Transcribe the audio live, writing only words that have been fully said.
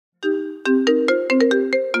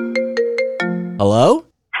Hello?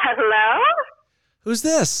 Hello? Who's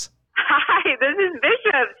this? Hi, this is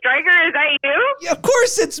Bishop. Stryker, is that you? Yeah, of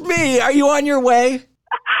course it's me. Are you on your way?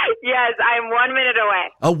 Yes, I'm 1 minute away.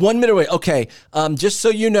 1 minute away. Okay. Just so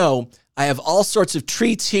you know, I have all sorts of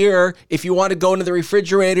treats here. If you want to go into the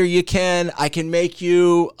refrigerator, you can. I can make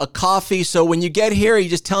you a coffee. So when you get here, you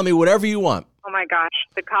just tell me whatever you want. Oh my gosh,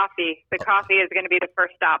 the coffee. The coffee is going to be the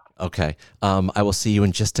first stop. Okay. I will see you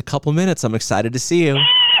in just a couple minutes. I'm excited to see you.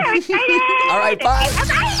 I'm excited. All right, bye.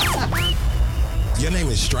 Your name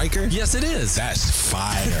is Stryker? Yes, it is. That's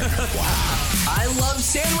fire. Wow. I love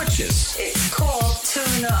sandwiches. It's called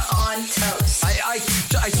tuna on toast. I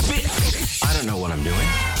spit. I don't know what I'm doing.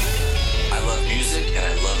 I love music, and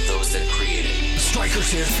I love those that create it.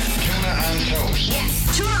 Stryker's here. Tuna on toast.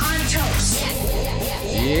 Yes, tuna on toast.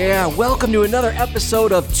 Yeah, welcome to another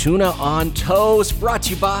episode of Tuna on Toast, brought to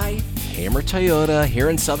you by Hamer Toyota here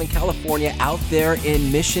in Southern California, out there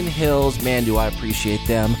in Mission Hills. Man, do I appreciate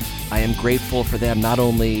them. I am grateful for them not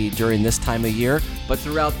only during this time of year, but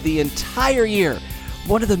throughout the entire year.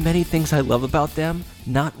 One of the many things I love about them,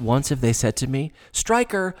 not once have they said to me,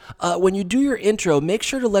 Stryker, when you do your intro, make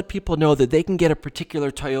sure to let people know that they can get a particular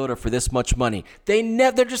Toyota for this much money.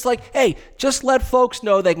 They're just like, hey, just let folks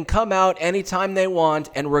know they can come out anytime they want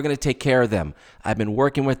and we're going to take care of them. I've been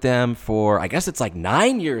working with them for, I guess it's like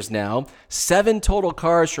 9 years now, 7 total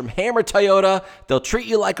cars from Hamer Toyota. They'll treat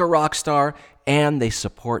you like a rock star and they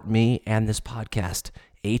support me and this podcast.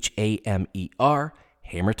 HAMER,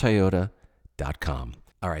 HamerToyota.com.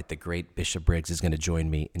 All right, the great Bishop Briggs is going to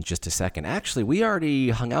join me in just a second. Actually, we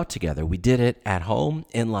already hung out together. We did it at home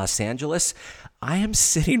in Los Angeles. I am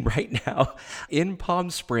sitting right now in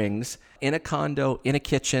Palm Springs, in a condo, in a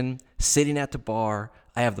kitchen, sitting at the bar.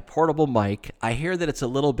 I have the portable mic. I hear that it's a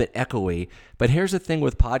little bit echoey, but here's the thing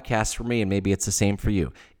with podcasts for me, and maybe it's the same for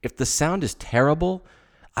you. If the sound is terrible,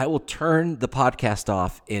 I will turn the podcast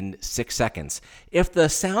off in 6 seconds. If the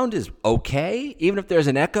sound is okay, even if there's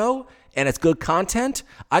an echo and it's good content,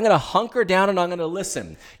 I'm going to hunker down and I'm going to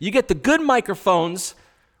listen. You get the good microphones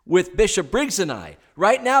with Bishop Briggs and I.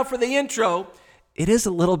 Right now for the intro, it is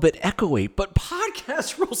a little bit echoey, but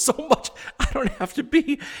podcasts rule so much. I don't have to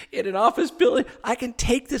be in an office building. I can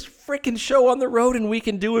take this freaking show on the road and we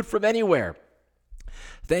can do it from anywhere.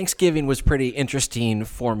 Thanksgiving was pretty interesting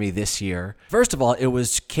for me this year. First of all, it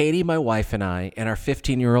was Katie, my wife, and I, and our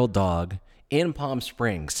 15-year-old dog in Palm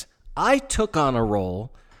Springs. I took on a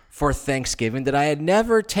role for Thanksgiving that I had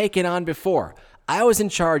never taken on before. I was in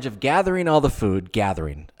charge of gathering all the food,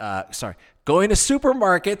 going to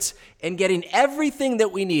supermarkets and getting everything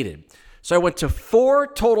that we needed. So I went to 4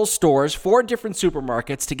 total stores, 4 different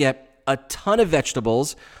supermarkets to get a ton of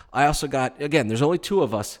vegetables. I also got, again, there's only 2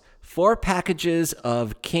 of us, 4 packages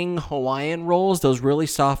of King Hawaiian rolls, those really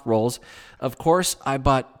soft rolls. Of course, I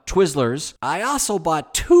bought Twizzlers. I also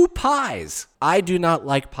bought 2 pies. I do not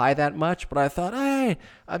like pie that much, but I thought, hey,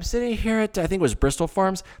 I'm sitting here at, I think it was Bristol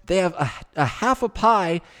Farms. They have a half a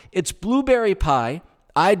pie. It's blueberry pie.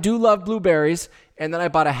 I do love blueberries. And then I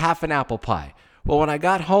bought a half an apple pie. Well, when I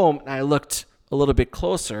got home and I looked a little bit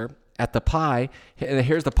closer at the pie, and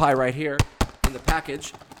here's the pie right here in the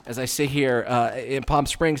package. As I sit here in Palm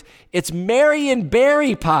Springs, it's Marion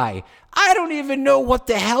Berry pie. I don't even know what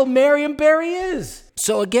the hell Marion Berry is.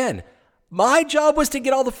 So again, my job was to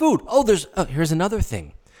get all the food. Here's another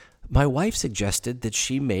thing. My wife suggested that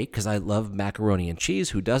she make, because I love macaroni and cheese.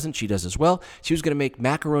 Who doesn't? She does as well. She was going to make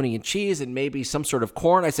macaroni and cheese and maybe some sort of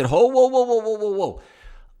corn. I said, whoa.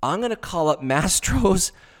 I'm going to call up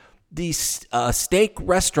Mastro's, the steak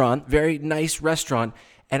restaurant, very nice restaurant,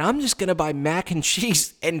 and I'm just going to buy mac and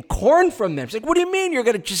cheese and corn from them. She's like, what do you mean you're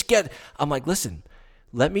going to just get... I'm like, listen,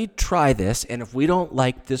 let me try this, and if we don't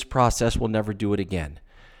like this process, we'll never do it again.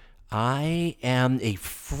 I am a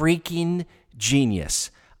freaking genius.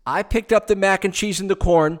 I picked up the mac and cheese and the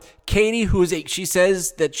corn. Katie, she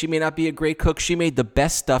says that she may not be a great cook. She made the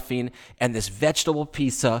best stuffing and this vegetable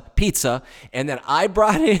pizza. And then I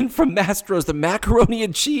brought in from Mastro's the macaroni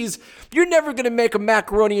and cheese. You're never going to make a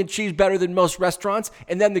macaroni and cheese better than most restaurants.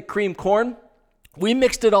 And then the cream corn. We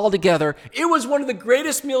mixed it all together. It was one of the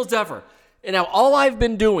greatest meals ever. And now all I've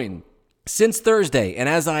been doing since Thursday, and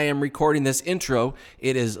as I am recording this intro,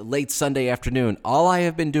 it is late Sunday afternoon. All I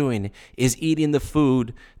have been doing is eating the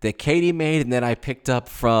food that Katie made and that I picked up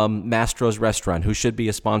from Mastro's Restaurant, who should be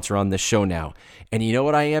a sponsor on this show now. And you know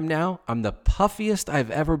what I am now? I'm the puffiest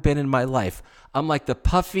I've ever been in my life. I'm like the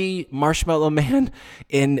puffy marshmallow man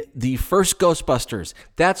in the first Ghostbusters.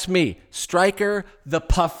 That's me, Stryker the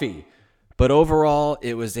Puffy. But overall,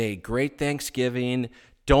 it was a great Thanksgiving.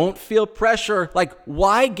 Don't feel pressure. Like,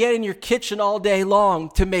 why get in your kitchen all day long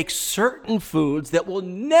to make certain foods that will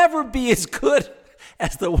never be as good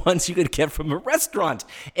as the ones you could get from a restaurant?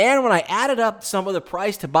 And when I added up some of the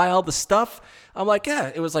price to buy all the stuff, I'm like,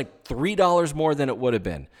 yeah, it was like $3 more than it would have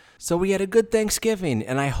been. So we had a good Thanksgiving,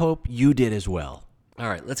 and I hope you did as well. All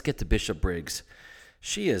right, let's get to Bishop Briggs.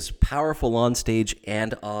 She is powerful on stage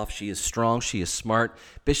and off. She is strong. She is smart.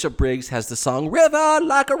 Bishop Briggs has the song River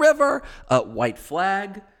Like a River, White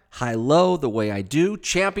Flag, High Low, The Way I Do,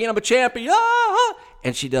 Champion, I'm a Champion,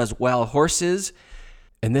 and she does Wild Horses.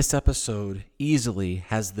 And this episode easily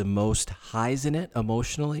has the most highs in it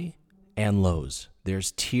emotionally and lows.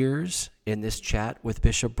 There's tears in this chat with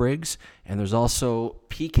Bishop Briggs, and there's also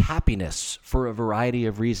peak happiness for a variety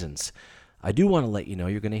of reasons. I do want to let you know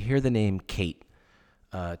you're going to hear the name Kate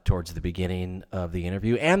towards the beginning of the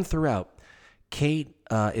interview and throughout. Kate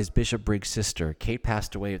is Bishop Briggs' sister. Kate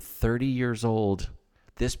passed away at 30 years old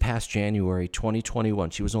this past January 2021.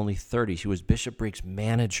 She was only 30. She was Bishop Briggs'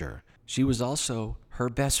 manager. She was also her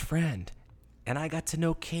best friend. And I got to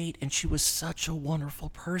know Kate, and she was such a wonderful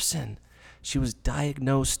person. She was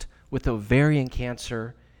diagnosed with ovarian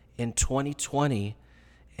cancer in 2020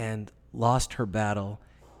 and lost her battle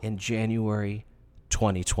in January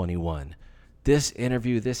 2021. This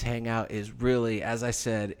interview, this hangout is really, as I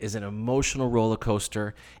said, is an emotional roller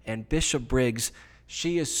coaster. And Bishop Briggs,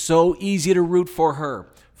 she is so easy to root for her.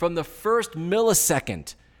 From the first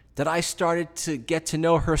millisecond that I started to get to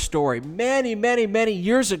know her story many, many, many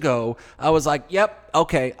years ago, I was like, yep,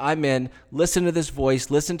 okay, I'm in. Listen to this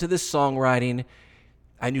voice, listen to this songwriting.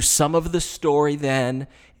 I knew some of the story then,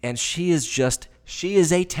 and she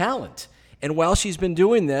is a talent. And while she's been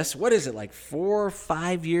doing this, what is it, like 4 or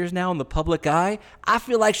 5 years now in the public eye? I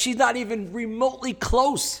feel like she's not even remotely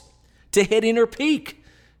close to hitting her peak.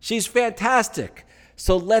 She's fantastic.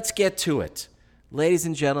 So let's get to it. Ladies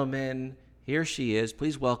and gentlemen, here she is.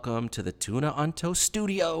 Please welcome to the Tuna on Toast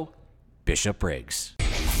studio, Bishop Briggs.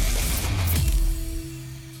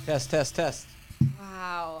 Test.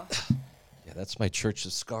 Wow. Yeah, that's my Church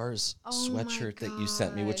of Scars sweatshirt that you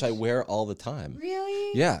sent me, which gosh. I wear all the time.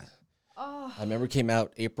 Really? Yeah. Oh. I remember it came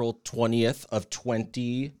out April 20th of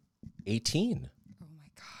 2018. Oh my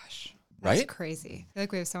gosh. That's Right? crazy. I feel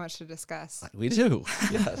like we have so much to discuss. We do.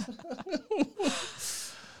 Yes.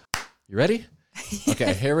 You ready?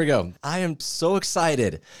 Okay, here we go. I am so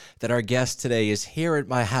excited that our guest today is here at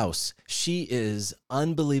my house. She is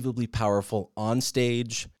unbelievably powerful on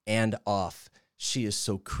stage and off. She is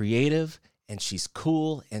so creative, and she's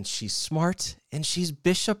cool, and she's smart, and she's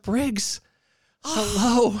Bishop Briggs.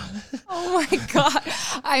 Hello. Oh my God.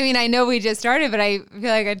 I mean, I know we just started, but I feel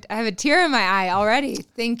like I have a tear in my eye already.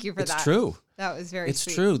 Thank you for that. It's true. That was very It's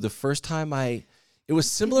sweet. true. The first time it was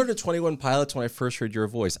similar to 21 Pilots when I first heard your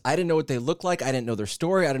voice. I didn't know what they looked like. I didn't know their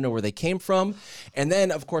story. I didn't know where they came from. And then,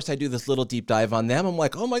 of course, I do this little deep dive on them. I'm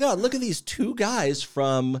like, oh my God, look at these two guys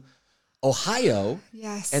from Ohio.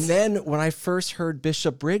 Yes. And then when I first heard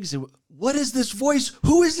Bishop Briggs, what is this voice?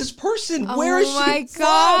 Who is this person? Where is she Oh my from?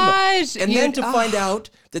 gosh. And then to find out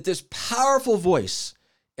that this powerful voice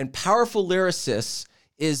and powerful lyricist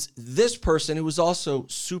is this person who is also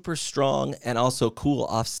super strong and also cool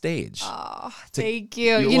off stage. Oh, thank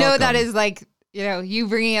you. You're You know, that welcome. is like, you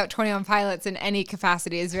bringing out 21 Pilots in any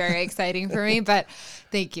capacity is very exciting for me, but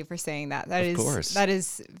thank you for saying that. course. That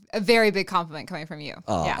is a very big compliment coming from you.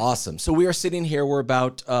 Yeah. Awesome. So we are sitting here. We're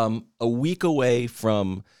about a week away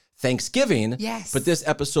from Thanksgiving. Yes. But this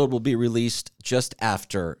episode will be released just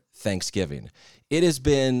after Thanksgiving. It has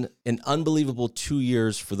been an unbelievable 2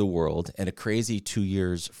 years for the world and a crazy 2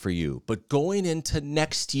 years for you. But going into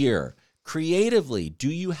next year, creatively, do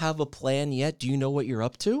you have a plan yet? Do you know what you're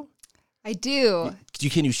up to? I do.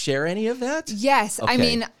 Can you share any of that? Yes. I Okay.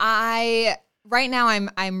 mean, right now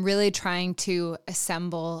I'm really trying to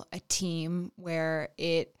assemble a team where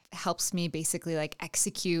it helps me basically like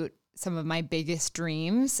execute some of my biggest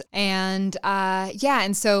dreams. And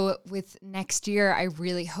and so with next year, I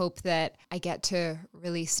really hope that I get to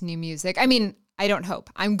release new music. I mean, I don't hope.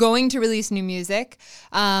 I'm going to release new music.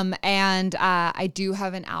 And I do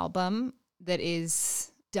have an album that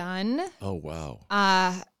is done. Oh, wow.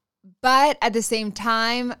 But at the same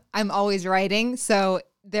time, I'm always writing. So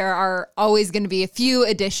there are always going to be a few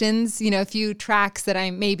additions, a few tracks that I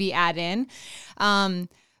maybe add in.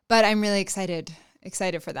 But I'm really excited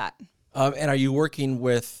for that. And are you working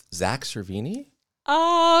with Zach Cervini?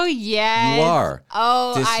 Oh, yes. You are.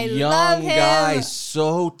 Oh, This I young love him. guy,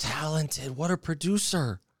 so talented. What a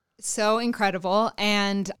producer. So incredible.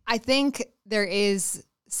 And I think there is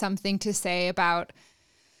something to say about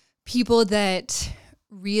people that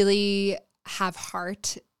really have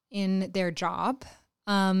heart in their job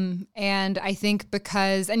And I think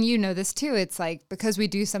because, and you know this too, it's like because we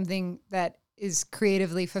do something that is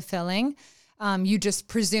creatively fulfilling, you just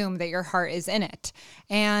presume that your heart is in it.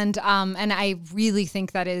 And I really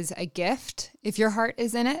think that is a gift if your heart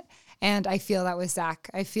is in it. And I feel that with Zach.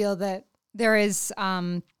 I feel that there is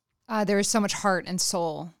so much heart and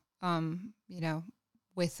soul,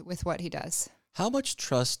 with what he does. How much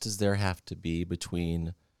trust does there have to be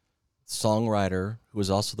between songwriter, who is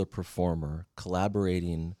also the performer,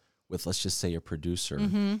 collaborating with, let's just say, a producer,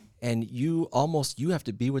 and you have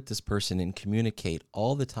to be with this person and communicate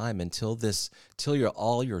all the time until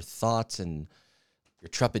all your thoughts and your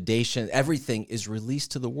trepidation, everything is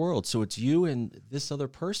released to the world. So it's you and this other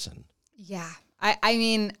person. Yeah. I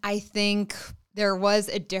mean, I think there was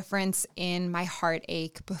a difference in my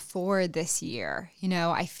heartache before this year.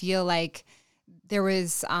 I feel like there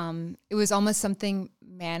was, it was almost something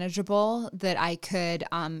manageable that I could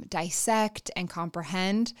dissect and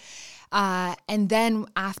comprehend. And then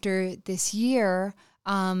after this year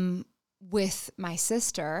with my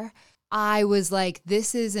sister, I was like,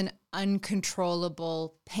 this is an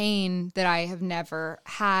uncontrollable pain that I have never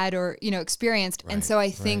had or, experienced. Right, and so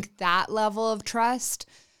I think that level of trust,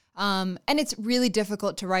 and it's really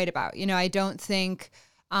difficult to write about. I don't think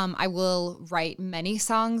I will write many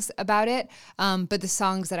songs about it, but the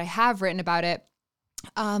songs that I have written about it,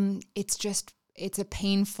 it's a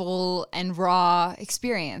painful and raw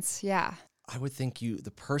experience. Yeah. I would think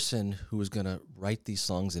the person who is going to write these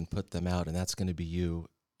songs and put them out, and that's going to be you.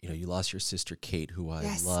 You lost your sister, Kate, who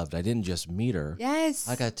I loved. I didn't just meet her. Yes.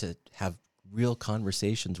 I got to have real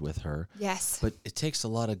conversations with her. Yes. But it takes a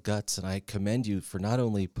lot of guts, and I commend you for not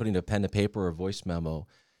only putting a pen to paper or a voice memo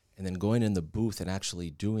and then going in the booth and actually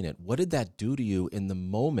doing it. What did that do to you in the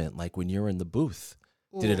moment, like when you're in the booth?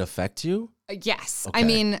 Did it affect you? Yes. Okay. I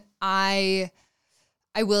mean, I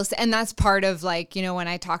will say, and that's part of when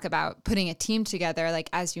I talk about putting a team together,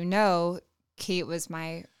 as you know, Kate was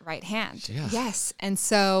my right hand. Yeah. Yes. And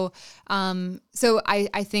so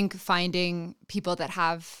I think finding people that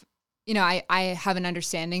have, I have an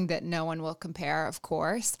understanding that no one will compare, of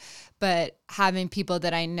course, but having people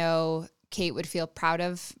that I know Kate would feel proud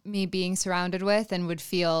of me being surrounded with and would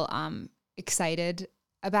feel excited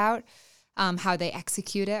about how they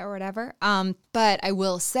execute it or whatever. But I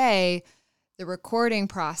will say the recording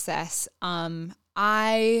process, I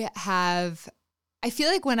feel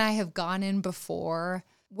like when I have gone in before,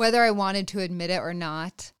 whether I wanted to admit it or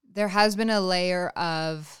not, there has been a layer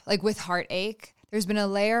of, with Heartache, there's been a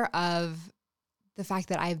layer of the fact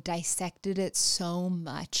that I've dissected it so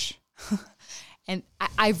much. And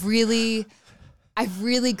I've really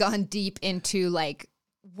gone deep into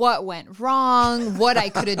what went wrong, what I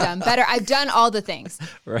could have done better. I've done all the things.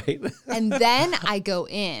 Right. And then I go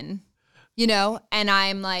in, and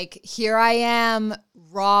I'm like, here I am,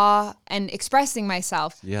 raw and expressing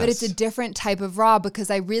myself. Yes. But it's a different type of raw because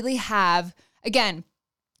I really have, again,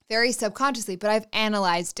 very subconsciously, but I've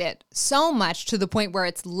analyzed it so much to the point where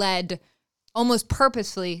it's led almost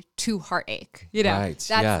purposefully to Heartache. Right.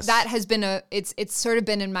 That has been it's sort of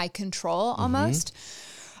been in my control almost.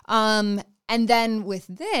 And then with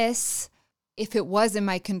this, if it was in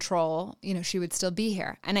my control, she would still be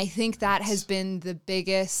here. And I think that has been the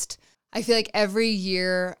biggest. I feel like every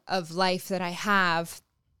year of life that I have,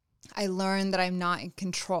 I learn that I'm not in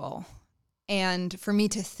control. And for me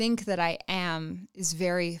to think that I am is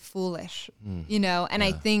very foolish, and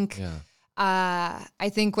I think,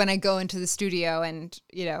 when I go into the studio and,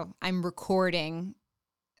 I'm recording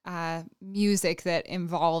music that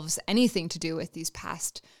involves anything to do with this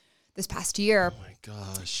past year. Oh my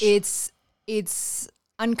gosh. It's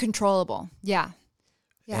uncontrollable. Yeah.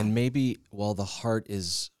 And maybe while the heart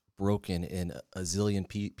is broken in a zillion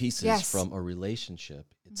pieces from a relationship,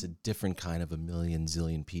 it's a different kind of a million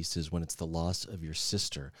zillion pieces when it's the loss of your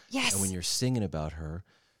sister. Yes. And when you're singing about her,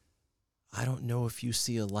 I don't know if you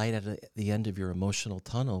see a light at the end of your emotional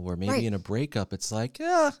tunnel where maybe in a breakup, it's like,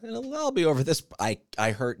 I'll be over this.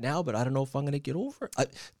 I hurt now, but I don't know if I'm going to get over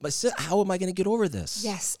it. How am I going to get over this?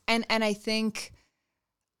 Yes. And I think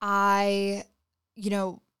and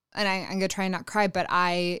I'm going to try and not cry, but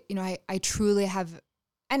I truly have,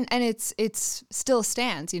 and it's still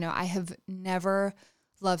stands, I have never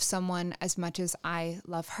loved someone as much as I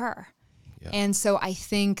love her. Yeah. And so I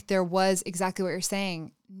think there was exactly what you're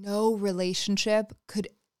saying. No relationship could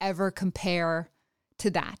ever compare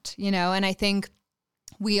to that, and I think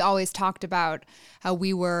we always talked about how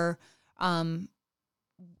we were, in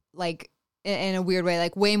a weird way,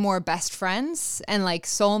 way more best friends and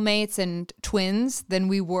soulmates and twins than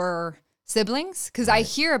we were siblings, because I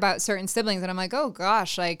hear about certain siblings and I'm like, oh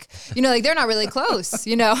gosh, like, you know, like they're not really close,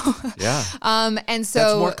 you know? Yeah. And so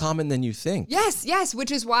That's more common than you think. yes,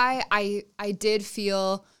 which is why I did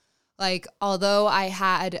feel like, although I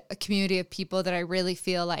had a community of people that I really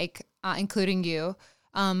feel like, including you,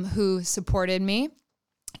 who supported me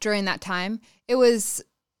during that time, it was,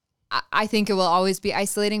 I think it will always be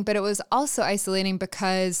isolating, but it was also isolating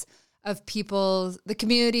because of the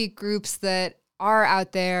community groups that are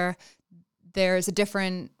out there. There's a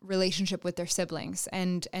different relationship with their siblings,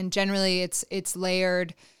 and generally it's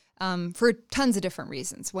layered for tons of different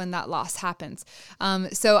reasons when that loss happens.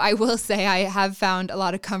 So I will say I have found a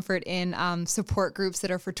lot of comfort in support groups that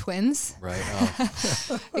are for twins. Right.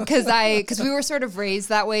 Because we were sort of raised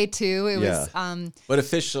that way too. It was But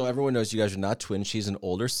official, everyone knows you guys are not twins. She's an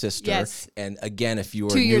older sister. Yes. And again, if you are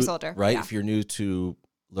 2 years older, right? yeah. If you're new to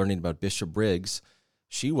learning about Bishop Briggs,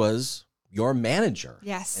 she was your manager.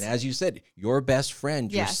 Yes. And as you said, your best friend,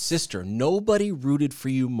 your Yes. sister. Nobody rooted for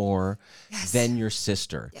you more than your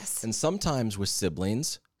sister. Yes. And sometimes with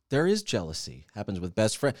siblings, there is jealousy. Happens with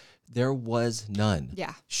best friend. There was none.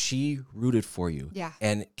 Yeah. She rooted for you. Yeah.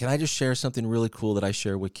 And can I just share something really cool that I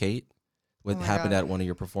share with Kate? What my happened God. at one of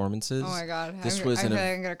your performances? Oh my God. This I'm, was I in feel a like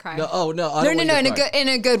I'm gonna cry. no. Oh no! I No, don't want you in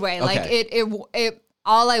to a cry. good way. Like Okay. it.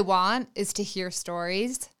 All I want is to hear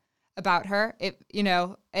stories about her.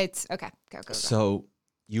 It's okay. Go. So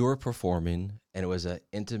you were performing, and it was an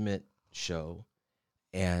intimate show,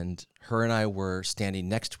 and her and I were standing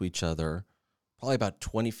next to each other, probably about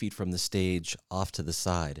 20 feet from the stage, off to the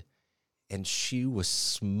side, and she was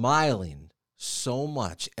smiling so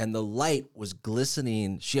much, and the light was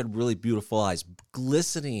glistening. She had really beautiful eyes,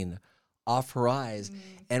 glistening off her eyes,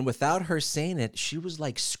 and without her saying it, she was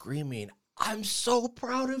like screaming, "I'm so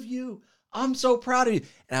proud of you. I'm so proud of you."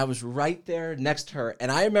 And I was right there next to her. And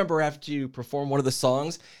I remember after you perform one of the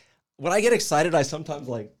songs, when I get excited, I sometimes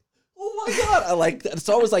like, oh my God. I like, it's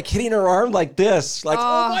always like hitting her arm like this. Like,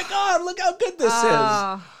 oh my God, look how good this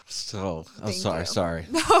is. So I'm sorry.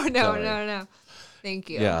 No. Thank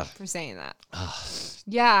you for saying that.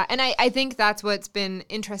 Yeah. And I think that's what's been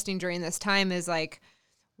interesting during this time is like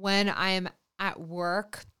when I am at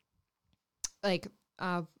work, like,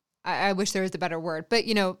 I wish there was a better word, but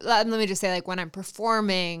let me just say like when I'm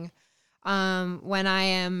performing, when I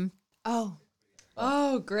am, oh,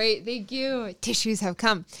 great. Thank you. Tissues have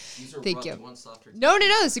come. Thank you. No,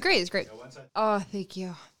 this is great. It's great. Oh, thank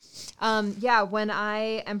you. Yeah, when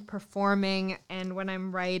I am performing and when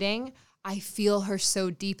I'm writing, I feel her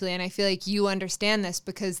so deeply. And I feel like you understand this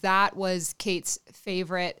because that was Kate's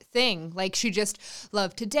favorite thing. Like she just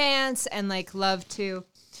loved to dance and like loved to,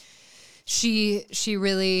 she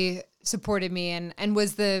really supported me and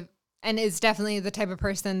is definitely the type of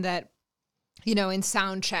person that, in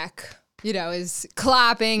sound check, is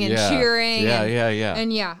clapping and cheering.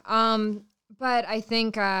 But I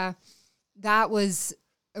think that was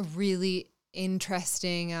a really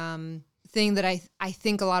interesting thing that I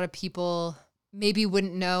think a lot of people maybe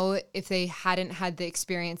wouldn't know if they hadn't had the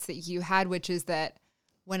experience that you had, which is that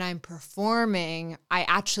when I'm performing, I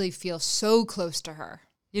actually feel so close to her.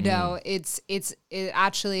 It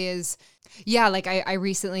actually is. Yeah. Like I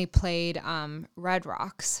recently played Red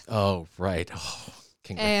Rocks. Oh, right. Oh,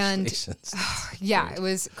 congratulations. Yeah, it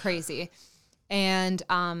was crazy. And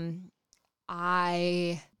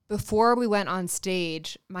before we went on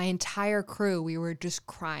stage, my entire crew, we were just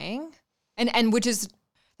crying. And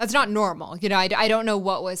that's not normal. I don't know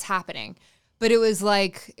what was happening, but it was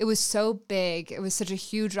like, it was so big. It was such a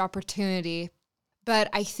huge opportunity. But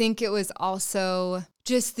I think it was also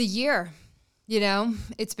just the year,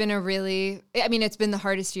 it's been it's been the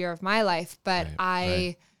hardest year of my life, but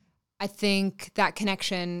I think that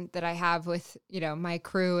connection that I have with, my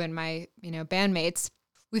crew and my, bandmates,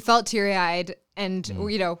 we felt teary-eyed and,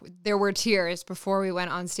 there were tears before we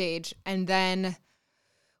went on stage. And then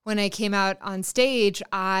when I came out on stage,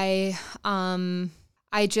 I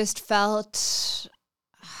just felt,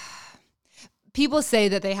 people say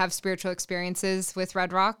that they have spiritual experiences with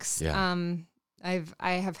Red Rocks. Yeah. I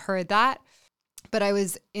have heard that, but I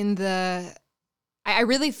was I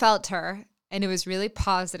really felt her and it was really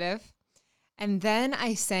positive. And then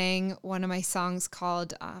I sang one of my songs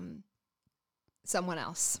called Someone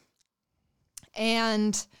Else.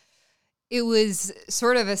 And it was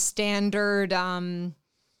sort of a standard,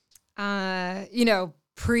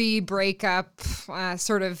 pre-breakup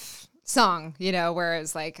sort of song, where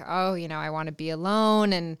it's like, oh, I want to be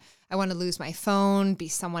alone and I want to lose my phone, be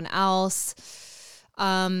someone else.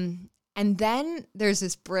 And then there's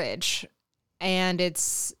this bridge and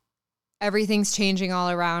everything's changing all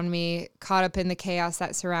around me, caught up in the chaos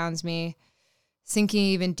that surrounds me. sinking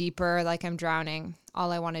even deeper, like I'm drowning.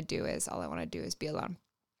 All I want to do is be alone.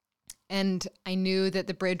 And I knew that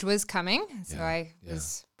the bridge was coming, so I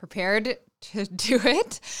was prepared to do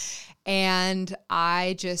it. And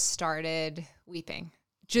I just started weeping.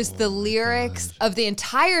 Just the lyrics of the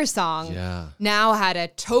entire song now had a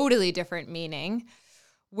totally different meaning,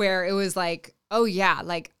 where it was like, oh yeah,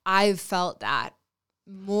 like I've felt that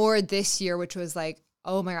more this year, which was like,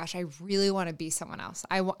 oh my gosh, I really want to be someone else.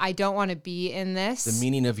 I don't want to be in this. The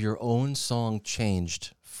meaning of your own song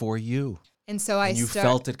changed for you. And so you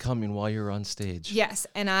felt it coming while you were on stage. Yes.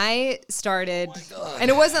 And I started, and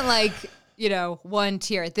it wasn't like, one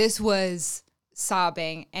tear. This was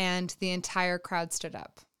sobbing, and the entire crowd stood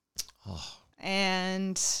up. Oh.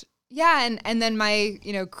 And and then my,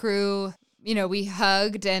 crew, we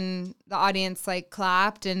hugged, and the audience like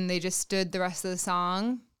clapped, and they just stood the rest of the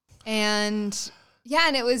song. And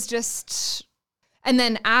and it was just, and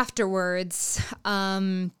then afterwards,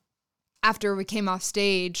 after we came off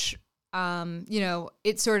stage,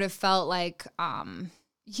 it sort of felt like,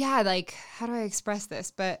 like, how do I express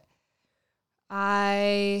this? But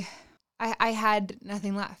I had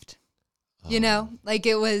nothing left, like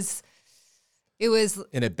it was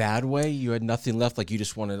in a bad way. You had nothing left. Like you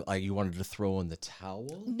just wanted, you wanted to throw in the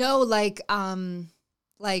towel. No, like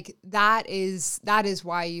that is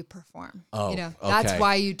why you perform. Oh, that's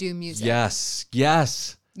why you do music. Yes.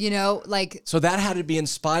 So that had to be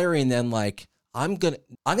inspiring then. Like, I'm going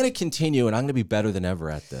to continue, and I'm going to be better than ever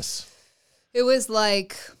at this. It was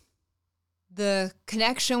like the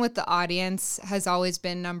connection with the audience has always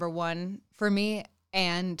been number one for me.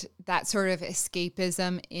 And that sort of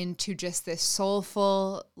escapism into just this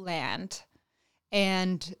soulful land.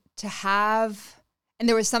 And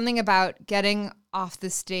there was something about getting off the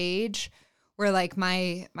stage where like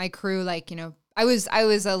my crew, like, I was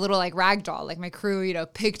a little like ragdoll, like my crew,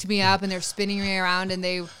 picked me up and they're spinning me around, and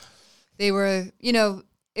they were,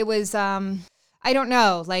 it was, I don't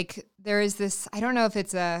know, like there is this, I don't know if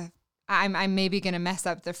it's I'm maybe going to mess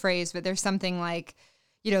up the phrase, but there's something like,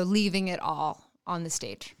 leaving it all on the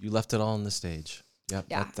stage. You left it all on the stage. Yep,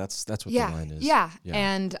 yeah. That's what the line is. Yeah.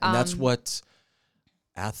 And that's what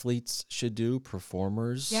athletes should do,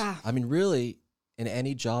 performers. Yeah. I mean, really, in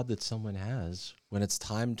any job that someone has, when it's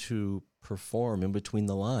time to perform in between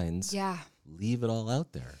the lines, leave it all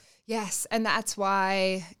out there. Yes. And that's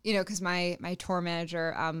why, because my tour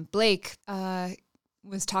manager, Blake,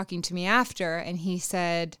 was talking to me after, and he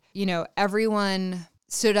said, everyone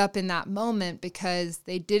stood up in that moment because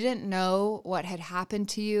they didn't know what had happened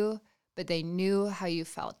to you, but they knew how you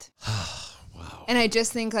felt. Wow. And I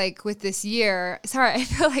just think like with this year, sorry, I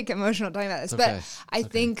feel like emotional talking about this, but I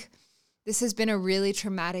think this has been a really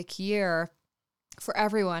traumatic year for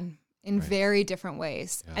everyone in very different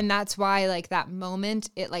ways. Yeah. And that's why like that moment,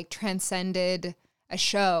 it like transcended a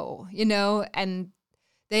show, and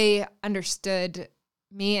they understood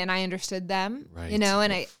me and I understood them, and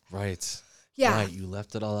I... Right. Yeah. Right. You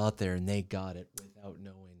left it all out there and they got it without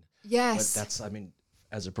knowing. Yes. But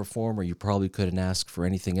as a performer, you probably couldn't ask for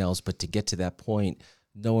anything else, but to get to that point,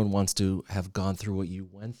 no one wants to have gone through what you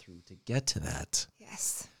went through to get to that.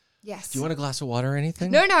 Yes. Do you want a glass of water or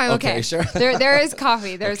anything? No, I'm okay. Okay, sure. There is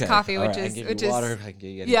coffee. There's coffee, which is water. I can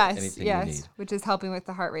give you anything you need. Which is helping with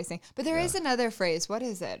the heart racing. But there is another phrase. What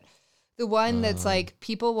is it? The one that's like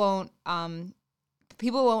people won't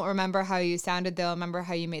remember how you sounded. They'll remember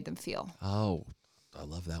how you made them feel. Oh, I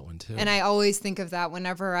love that one too. And I always think of that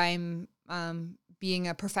whenever I'm being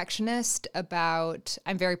a perfectionist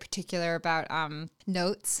I'm very particular about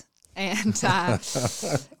notes and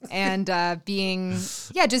being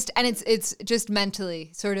it's just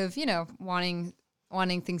mentally sort of wanting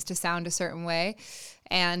things to sound a certain way,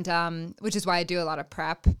 and which is why I do a lot of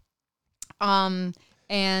prep.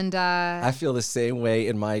 And I feel the same way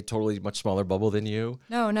in my totally much smaller bubble than you.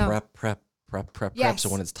 No. Prep. Yes. So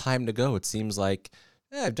when it's time to go, it seems like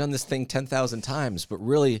I've done this thing 10,000 times, but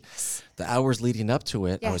really the hours leading up to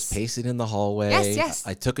it, I was pacing in the hallway. Yes.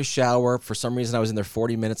 I took a shower. For some reason, I was in there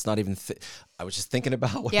 40 minutes, not even, I was just thinking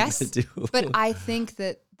about what I'm going to do. But I think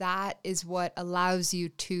that is what allows you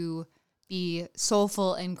to be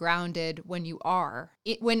soulful and grounded when you are.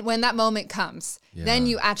 When that moment comes, then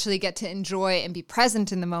you actually get to enjoy and be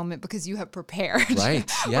present in the moment because you have prepared. Right.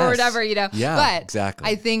 Yes. Or whatever, Yeah, but exactly.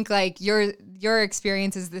 I think like your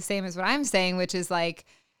experience is the same as what I'm saying, which is like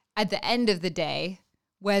at the end of the day,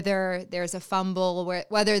 whether there's a fumble,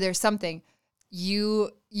 whether there's something, you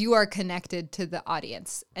are connected to the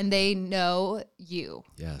audience and they know you.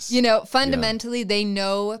 Yes. Fundamentally, they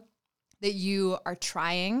know that you are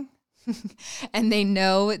trying and they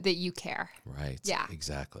know that you care. Right. Yeah.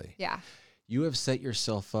 Exactly. Yeah. You have set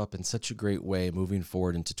yourself up in such a great way moving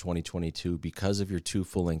forward into 2022 because of your 2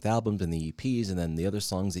 full-length albums and the EPs and then the other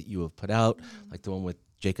songs that you have put out, like the one with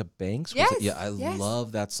Jacob Banks. Was it? Yes, Yeah, I yes.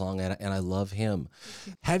 love that song and I love him.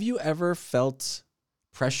 Have you ever felt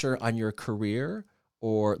pressure on your career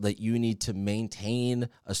or that you need to maintain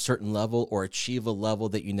a certain level or achieve a level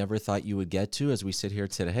that you never thought you would get to as we sit here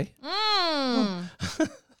today?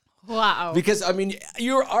 Wow. Because, I mean,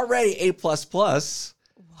 you're already A++.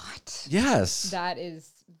 What? Yes. That is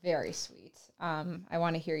very sweet. I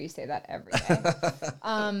want to hear you say that every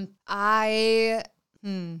day.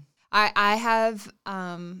 I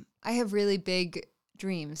have really big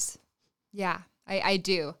dreams. Yeah, I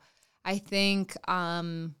do. I think,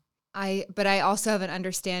 but I also have an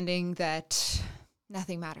understanding that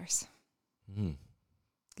nothing matters.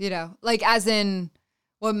 You know, like as in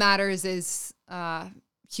what matters is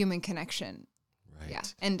human connection. Right. Yeah,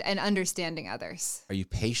 and understanding others. Are you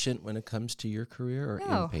patient when it comes to your career or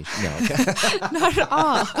No. impatient? No. Okay. Not at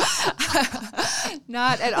all.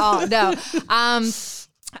 Not at all. No.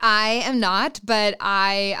 I am not, but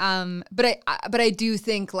I do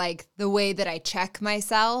think like the way that I check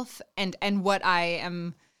myself and what I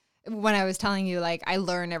am, when I was telling you, like I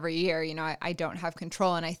learn every year, you know, I don't have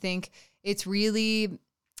control. And I think it's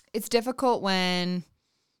difficult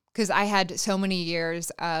because I had so many years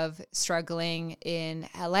of struggling in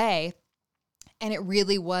LA and it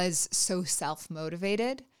really was so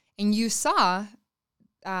self-motivated. And you saw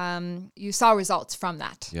results from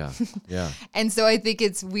that. Yeah. Yeah. And so I think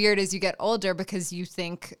it's weird as you get older because you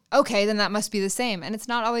think, okay, then that must be the same. And it's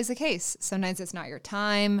not always the case. Sometimes it's not your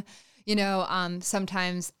time, you know,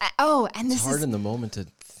 sometimes, and this It's hard is, in the moment to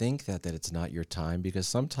think that it's not your time because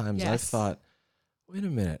sometimes I've Yes. thought, wait a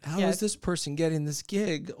minute, how is Yes. this person getting this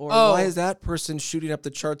gig? Or Oh. why is that person shooting up the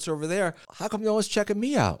charts over there? How come no one's checking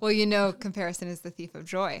me out? well, you know, comparison is the thief of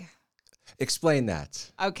joy. Explain that.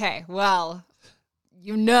 Okay, well,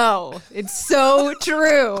 you know, it's so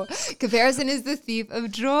true. Comparison is the thief of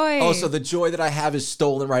joy. Oh, so the joy that I have is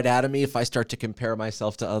stolen right out of me if I start to compare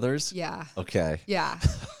myself to others? Yeah. Okay. Yeah.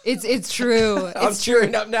 It's true. I'm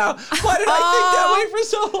cheering up now. Why did I think that way for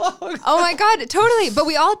so long? Oh my God, totally. But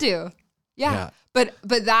we all do. Yeah. Yeah. But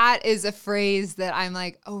that is a phrase that I'm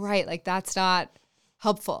like, oh right, like that's not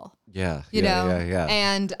helpful. Yeah. You yeah, know? Yeah.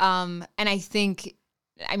 And I think,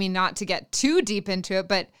 I mean, not to get too deep into it,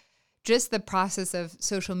 but just the process of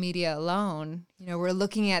social media alone, you know, we're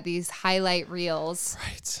looking at these highlight reels,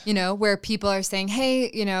 Right. you know, where people are saying,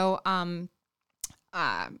 hey, you know,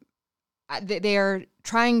 they are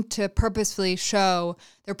trying to purposefully show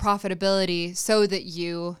their profitability so that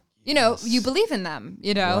you know, you believe in them,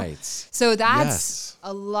 you know? Right. So that's Yes.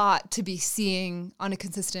 a lot to be seeing on a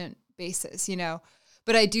consistent basis, you know?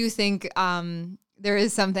 But I do think there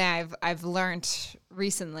is something I've learned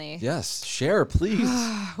recently. Yes. Share, please.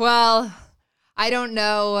 Well, I don't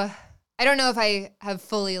know if I have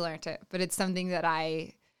fully learned it, but it's something that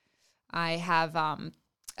I have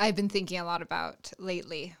I've been thinking a lot about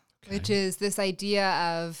lately, which is this idea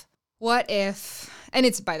of what if, and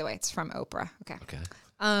it's, by the way, it's from Oprah. Okay. Okay.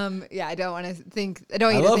 Yeah, I don't want to think. I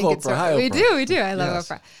don't I need to love think it's. Oprah. Hi, We Oprah. do. I love Yes.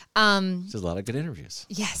 Oprah. There's a lot of good interviews.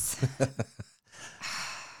 Yes.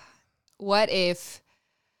 What if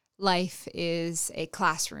life is a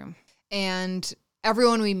classroom and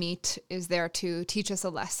everyone we meet is there to teach us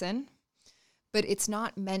a lesson, but it's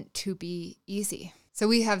not meant to be easy. So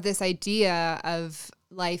we have this idea of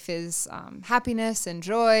life is happiness and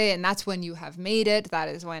joy, and that's when you have made it. That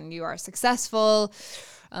is when you are successful.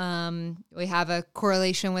 We have a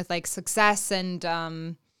correlation with like success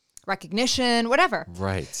and recognition, whatever.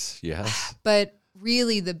 Right. Yes. But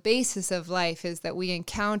really the basis of life is that we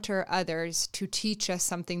encounter others to teach us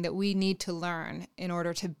something that we need to learn in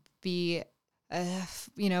order to be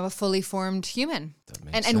a fully formed human. That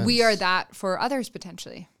makes And we sense. are that for others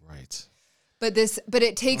potentially. Right. But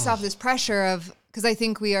it takes off this pressure of, because I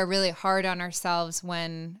think we are really hard on ourselves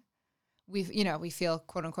when we feel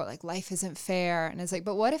quote unquote like life isn't fair. And it's like,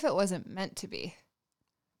 but what if it wasn't meant to be?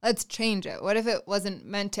 Let's change it. What if it wasn't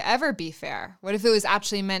meant to ever be fair? What if it was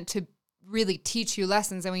actually meant to really teach you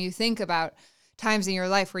lessons? And when you think about times in your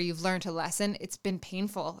life where you've learned a lesson, it's been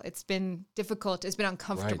painful, it's been difficult, it's been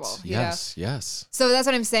uncomfortable. Right. you know? Yes. Yes. So that's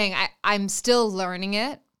what I'm saying. I'm still learning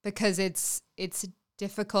it because it's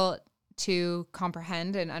difficult to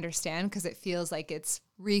comprehend and understand because it feels like it's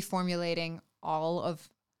reformulating all of,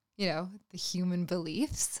 the human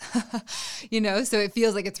beliefs, so it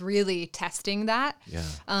feels like it's really testing that,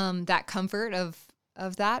 that comfort of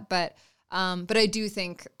that. But I do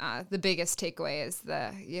think the biggest takeaway is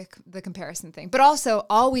the comparison thing, but also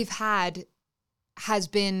all we've had has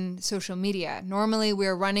been social media. Normally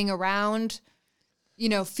we're running around,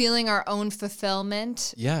 feeling our own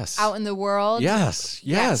fulfillment Yes. out in the world.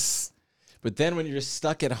 Yes. But then when you're just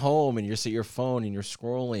stuck at home and you're at your phone and you're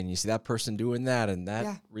scrolling and you see that person doing that and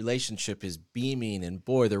that relationship is beaming and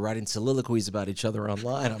boy, they're writing soliloquies about each other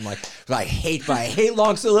online. I'm like, I hate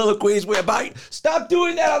long soliloquies. Stop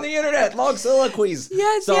doing that on the internet. Long soliloquies.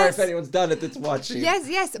 Yes, Sorry yes. if anyone's done it that's watching.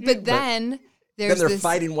 Yes. But then there's they're this,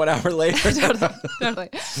 fighting 1 hour later. totally.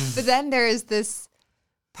 But then there is this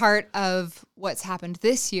part of what's happened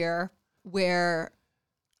this year where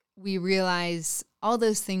we realize all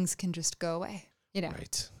those things can just go away,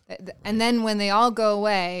 Right. And then when they all go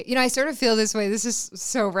away, I sort of feel this way. This is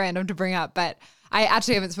so random to bring up, but I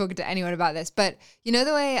actually haven't spoken to anyone about this. But the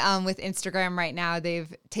way with Instagram right now,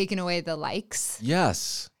 they've taken away the likes.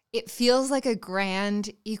 Yes. It feels like a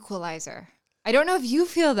grand equalizer. I don't know if you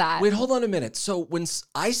feel that. Wait, hold on a minute. So when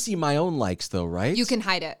I see my own likes though, right? You can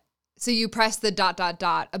hide it. So you press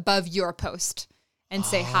the ... above your post and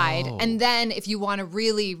say hide. And then if you want to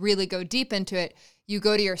really, really go deep into it, you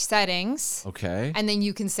go to your settings. Okay. And then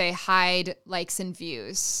you can say hide likes and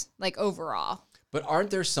views, like overall. But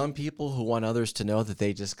aren't there some people who want others to know that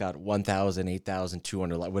they just got 1,000,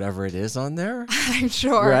 8,200, whatever it is on there? I'm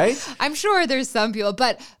sure. Right? I'm sure there's some people,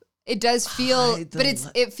 but it does feel,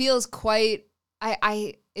 it feels quite,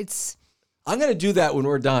 it's. I'm going to do that when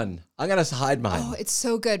we're done. I'm going to hide mine. Oh, it's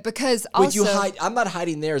so good because also. Wait, you hide, I'm not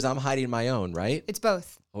hiding theirs. I'm hiding my own, right? It's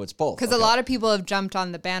both. Oh, it's both. Because a lot of people have jumped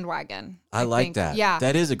on the bandwagon. I like think. that. Yeah.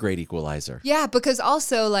 That is a great equalizer. Yeah, because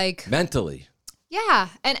also like. Mentally. Yeah.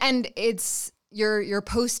 And it's, you're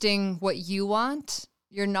posting what you want.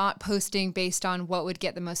 You're not posting based on what would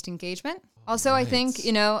get the most engagement. Also, I think,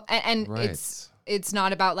 and it's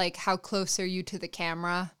not about like how close are you to the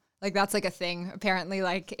camera. Like that's like a thing apparently.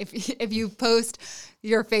 Like if you post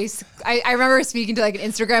your face, I remember speaking to like an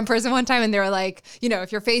Instagram person one time and they were like,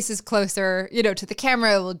 if your face is closer, to the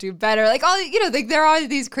camera, it will do better. Like all, like there are all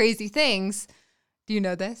these crazy things. Do you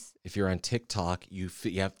know this? If you're on TikTok, you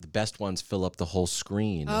have the best ones fill up the whole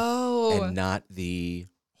screen. Oh. And not the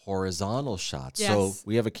horizontal shots. Yes. So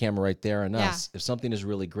we have a camera right there on Yeah. us. If something is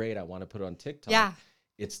really great, I want to put it on TikTok. Yeah.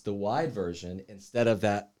 It's the wide version instead of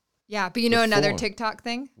that. Yeah, but another Before. TikTok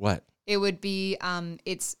thing? What? It would be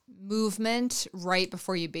it's movement right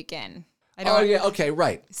before you begin. Oh yeah, okay,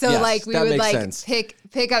 right. So Yes, like we that would makes like sense.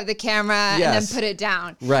 pick up the camera and Yes. then put it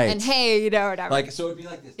down. Right. And hey, whatever. Like so it'd be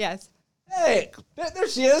like this. Yes. Hey, there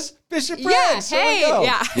she is, Bishop Briggs. Yeah, There we hey, go.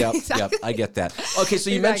 yeah, Yep, exactly. I get that. Okay, so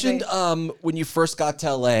you Exactly. mentioned when you first got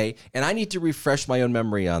to LA, and I need to refresh my own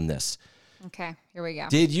memory on this. Okay, here we go.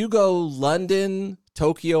 Did you go London,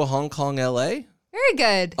 Tokyo, Hong Kong, LA? Very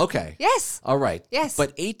good. Okay. Yes. All right. Yes.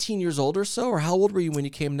 But 18 years old or so, or how old were you when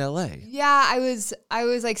you came to LA? Yeah, I was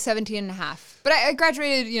like 17 and a half. But I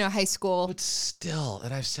graduated, high school. But still,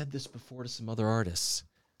 and I've said this before to some other artists,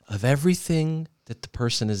 of everything that the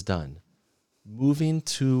person has done, moving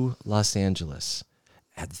to Los Angeles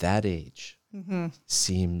at that age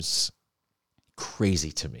seems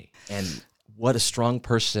crazy to me. And what a strong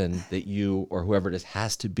person that you or whoever it is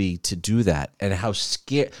has to be to do that. And how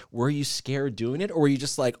scared, were you scared doing it? Or were you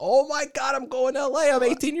just like, oh my God, I'm going to LA. I'm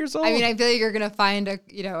 18 years old. I mean, I feel like you're going to find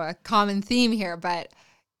a common theme here, but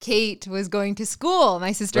Kate was going to school.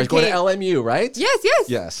 My sister Right, Kate. going to LMU, right? Yes.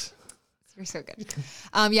 Yes. You're so good.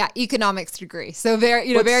 Yeah, economics degrry. So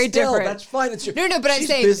very, But very still, different. That's fine. It's your, No, but I'm she's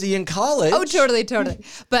saying busy in college. Oh, totally.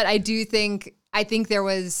 But I think there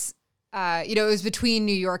was, it was between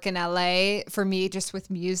New York and LA for me, just with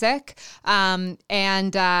music. And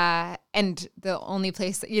the only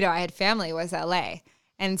place that, I had family was LA.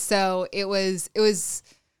 And so it was,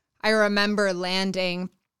 I remember landing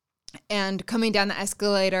and coming down the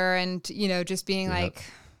escalator and, just being like,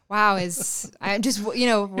 wow, where's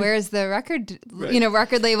the record,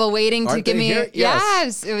 record label waiting to Aren't give they me, here? Yes.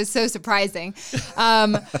 Yes, it was so surprising.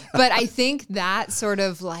 But I think that sort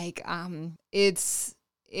of like, it's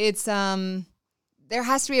there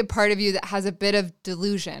has to be a part of you that has a bit of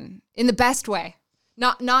delusion in the best way,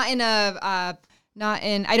 not in a,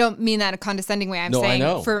 I don't mean that in a condescending way. I'm No, I saying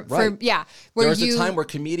know. for Right. yeah. There was a time where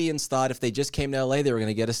comedians thought if they just came to LA, they were going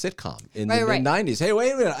to get a sitcom in the Right. mid-90s. Hey,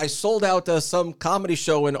 wait a minute. I sold out some comedy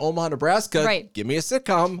show in Omaha, Nebraska. Right. Give me a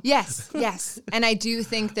sitcom. Yes. And I do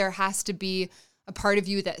think there has to be a part of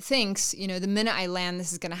you that thinks, the minute I land,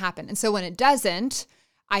 this is going to happen. And so when it doesn't,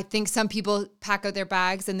 I think some people pack out their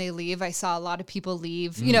bags and they leave. I saw a lot of people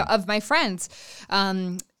leave, of my friends.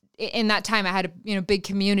 In that time, I had a big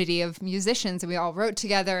community of musicians, and we all wrote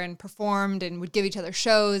together and performed and would give each other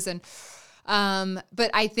shows. And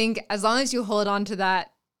but I think as long as you hold on to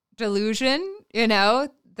that delusion,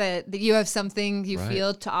 that you have something you Right.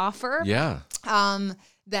 feel to offer, Yeah.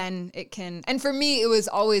 then it can. And for me, it was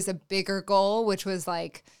always a bigger goal, which was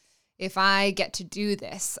like, if I get to do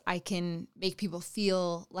this, I can make people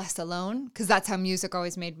feel less alone, because that's how music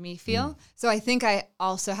always made me feel. So I think I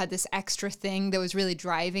also had this extra thing that was really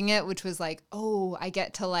driving it, which was like, oh, I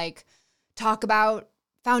get to like talk about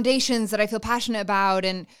foundations that I feel passionate about,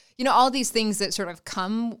 and all these things that sort of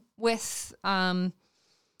come with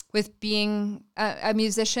being a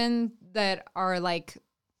musician that are like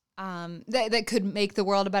that could make the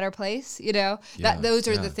world a better place. That those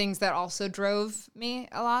are the things that also drove me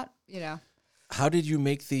a lot. How did you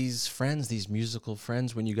make these friends, these musical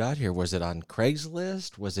friends, when you got here? Was it on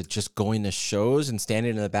Craigslist? Was it just going to shows and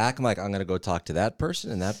standing in the back? I'm like, I'm going to go talk to that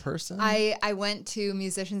person and that person. I went to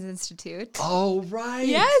Musicians Institute. Oh, right.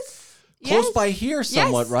 Yes. Close Yes. by here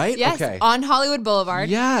somewhat, Yes. right? Yes. Okay. On Hollywood Boulevard.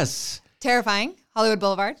 Yes. Terrifying. Hollywood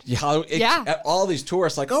Boulevard. Yeah. All these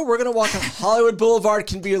tourists like, oh, we're going to walk on Hollywood Boulevard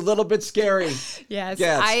can be a little bit scary. Yes.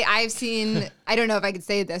 Yes. I've seen, I don't know if I could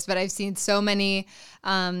say this, but I've seen so many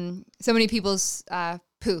people's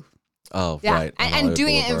poo. Oh, Yeah. right. on And Hollywood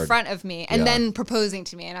doing it in Boulevard. front of me and Yeah. then proposing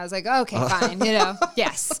to me. And I was like, okay, fine.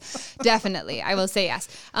 Yes, definitely. I will say yes.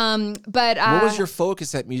 But What was your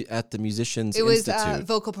focus at the Musicians it was Institute?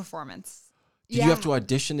 vocal performance. Did you have to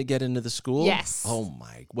audition to get into the school? Yes. Oh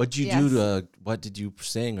my! What did you Yes. do what did you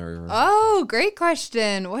sing or? Oh, great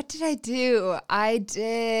question. What did I do? I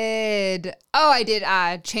did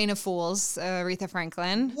Chain of Fools, Aretha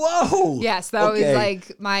Franklin. Whoa! Yes, that was Okay.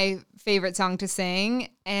 like my favorite song to sing.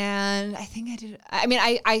 And I think I did. I mean,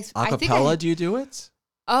 I think Acapella? Do you do it?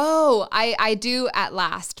 I do At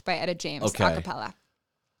Last by Etta James, Okay. acapella.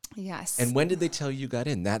 Yes. And when did they tell you got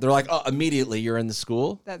in? That they're like, oh, immediately you're in the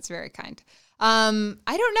school. That's very kind.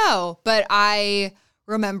 I don't know, but I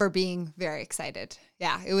remember being very excited.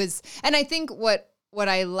 Yeah, it was. And I think what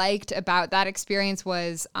I liked about that experience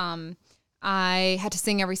was I had to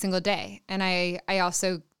sing every single day. And I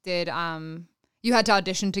also did, you had to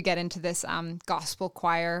audition to get into this gospel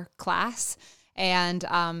choir class. And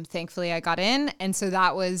thankfully I got in. And so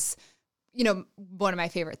that was, one of my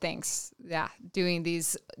favorite things. Yeah, doing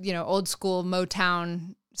these, old school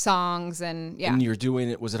Motown songs and yeah. And you're doing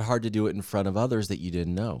it. Was it hard to do it in front of others that you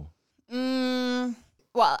didn't know?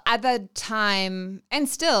 Well, at the time, and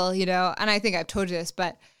still, and I think I've told you this,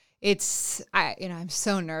 but I'm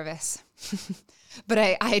so nervous. But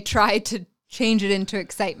I try to change it into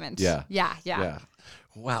excitement. Yeah.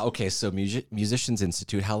 Wow. Okay. So Musicians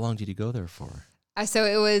Institute. How long did you go there for? So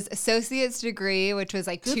it was associate's degree, which was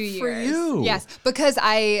like 2 years. for you. Yes, because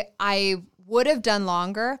I would have done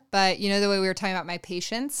longer, but the way we were talking about my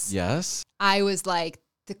patience. Yes. I was like,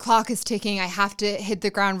 the clock is ticking. I have to hit the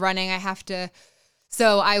ground running.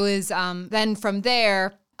 So I was, then from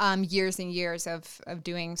there, years and years of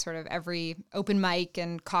doing sort of every open mic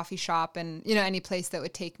and coffee shop and, any place that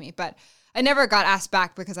would take me. But I never got asked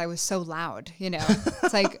back because I was so loud,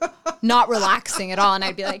 it's like not relaxing at all. And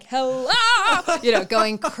I'd be like, hello,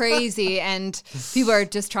 going crazy. And people are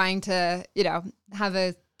just trying to, have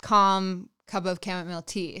a calm cup of chamomile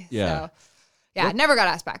tea. Yeah. So, yeah, I never got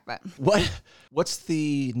asked back, but What's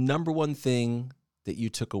the number one thing that you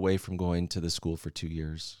took away from going to the school for 2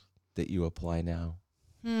 years that you apply now?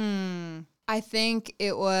 I think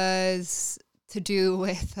it was to do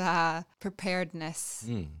with preparedness.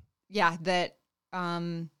 Yeah, that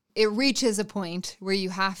it reaches a point where you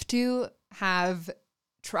have to have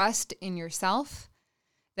trust in yourself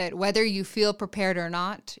that whether you feel prepared or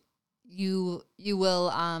not, you will.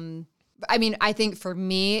 I think for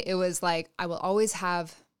me, it was like I will always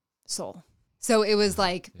have soul. So it was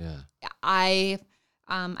like I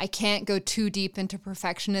can't go too deep into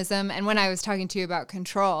perfectionism. And when I was talking to you about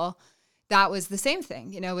control, that was the same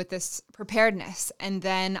thing, with this preparedness. And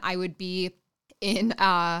then I would be in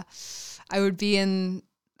a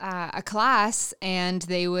class and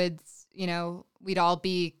they would, we'd all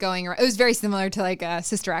be going around. It was very similar to like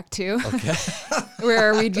Sister Act 2. Okay.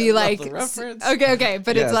 Where we'd be like, the reference. Okay.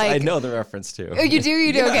 But Yes, it's like, I know the reference too. Oh, you do?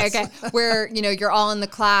 Yes. Okay. Where, you're all in the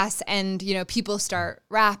class and, people start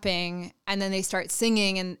rapping and then they start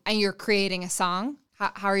singing and you're creating a song.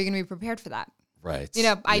 How are you going to be prepared for that? Right.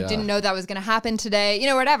 I didn't know that was going to happen today,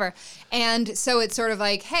 whatever. And so it's sort of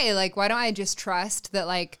like, hey, like, why don't I just trust that,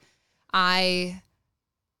 like,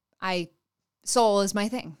 soul is my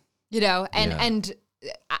thing, and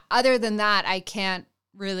other than that, I can't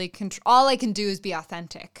really control. All I can do is be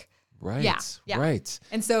authentic. Right. Yeah. Right.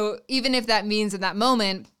 And so even if that means in that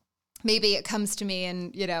moment, maybe it comes to me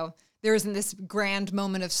and, there isn't this grand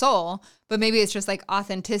moment of soul, but maybe it's just like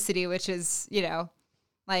authenticity, which is,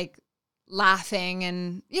 like laughing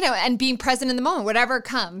and, and being present in the moment, whatever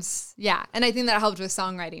comes. Yeah. And I think that helped with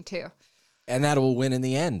songwriting too. And that will win in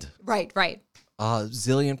the end. Right.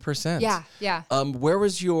 Zillion percent. Yeah. Where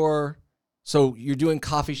was so you're doing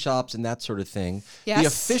coffee shops and that sort of thing. Yes. The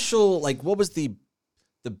official, what was the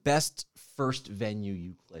best first venue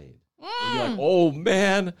you played? You're like, oh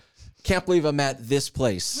man, can't believe I'm at this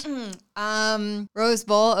place. Rose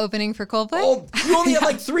Bowl opening for Coldplay. Oh, you only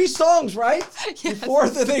had 3 songs, right? Yes. Before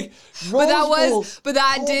the thing. That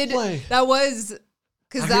was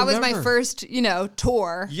because that was my first,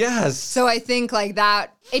 tour. Yes. So I think that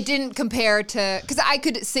it didn't compare to, because I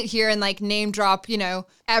could sit here and name drop,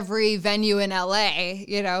 every venue in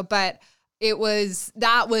LA, but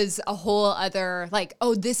that was a whole other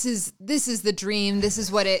this is the dream. This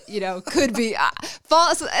is what it, could be.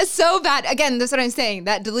 False, so bad. Again, that's what I'm saying,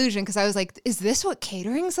 that delusion. Cause I was like, is this what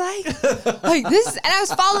catering's like? This, and I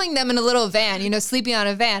was following them in a little van, sleeping on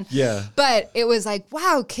a van. Yeah. But it was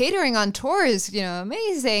wow, catering on tour is,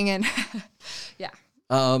 amazing. And yeah.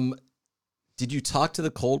 Did you talk to the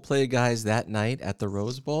Coldplay guys that night at the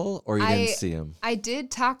Rose Bowl, or you didn't see them? I did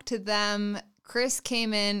talk to them. Chris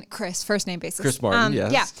came in, first name basis. Chris Martin,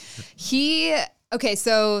 yes. Yeah.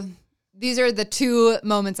 So these are the 2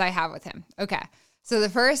 moments I have with him. Okay. So the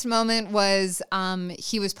first moment was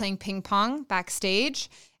he was playing ping pong backstage,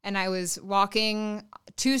 and I was walking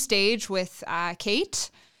to stage with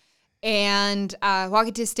Kate, and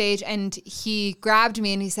walking to stage, and he grabbed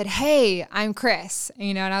me and he said, "Hey, I'm Chris."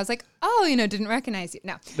 And I was like, "Oh, didn't recognize you."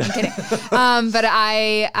 No, I'm kidding.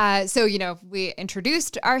 But so we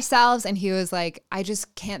introduced ourselves, and he was like, "I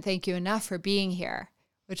just can't thank you enough for being here,"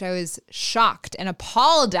 which I was shocked and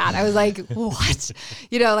appalled at. I was like, "What?"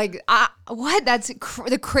 What? That's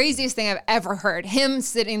the craziest thing I've ever heard. Him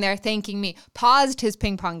sitting there thanking me, paused his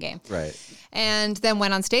ping pong game, right, and then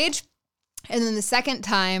went on stage. And then the second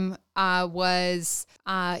time was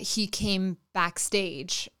he came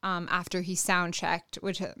backstage after he sound checked,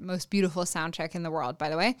 which most beautiful sound check in the world, by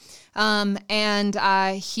the way. And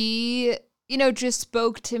he, just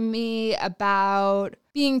spoke to me about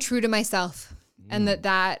being true to myself, and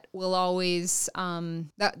that will always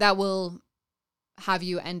that will have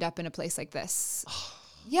you end up in a place like this.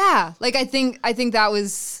 Yeah, I think that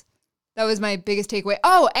was my biggest takeaway.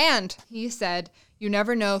 Oh, and he said, you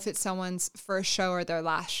never know if it's someone's first show or their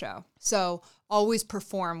last show. So always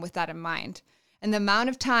perform with that in mind. And the amount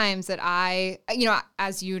of times that I,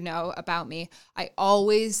 as you know about me, I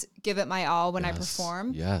always give it my all when I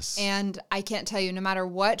perform. Yes. And I can't tell you, no matter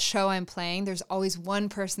what show I'm playing, there's always one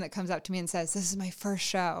person that comes up to me and says, "This is my first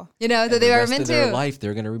show," that they've ever been to. The rest of their life,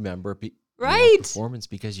 they're going to remember right. Performance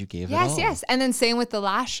because you gave it all. Yes. And then same with the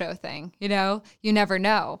last show thing, you never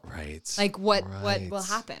know. Right. What will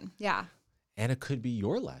happen. Yeah. And it could be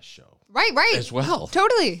your last show. Right. As well.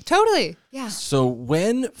 Totally. Yeah. So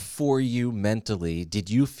when, for you mentally,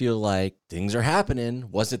 did you feel like things are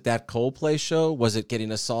happening? Was it that Coldplay show? Was it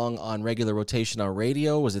getting a song on regular rotation on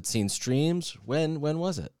radio? Was it seeing streams? When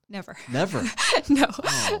was it? Never. No.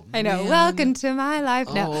 Oh, I know. Man. Welcome to my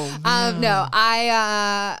life. No. No.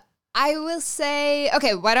 I will say,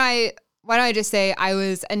 okay, why don't I just say I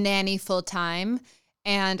was a nanny full time,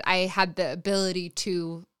 and I had the ability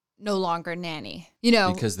to no longer nanny,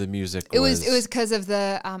 because the music it was because of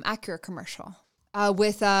the Acura commercial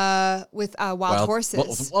with Wild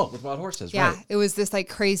Horses. With Wild Horses, yeah, right. It was this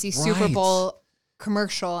crazy Super Bowl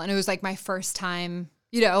commercial, and it was my first time,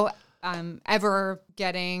 ever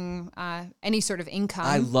getting any sort of income.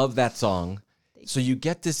 I love that song. So you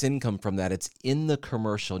get this income from that. It's in the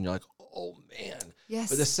commercial, and you're like, oh man. Yes.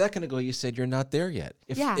 But a second ago, you said you're not there yet.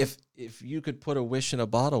 If you could put a wish in a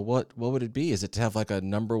bottle, what would it be? Is it to have a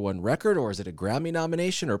 #1 record, or is it a Grammy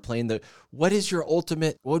nomination, or playing what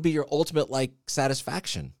would be your ultimate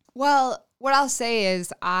satisfaction? Well, what I'll say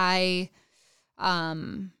is I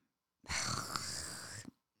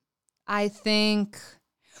think,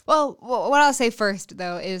 well, what I'll say first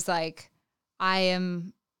though is I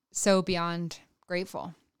am so beyond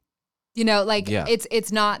grateful.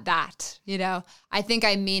 It's not that, I think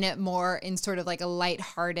I mean it more in sort of a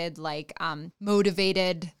lighthearted,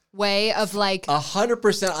 motivated way of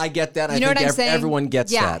 100%. I get that. I know think what I'm saying? Everyone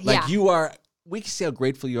gets that. Yeah. You are, we see how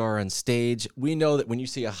grateful you are on stage. We know that when you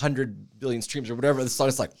see 100 billion streams or whatever, the song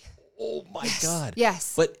is oh my God.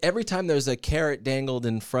 Yes. But every time there's a carrot dangled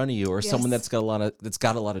in front of you, or someone that's got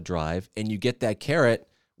a lot of drive, and you get that carrot,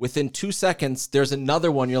 within 2 seconds, there's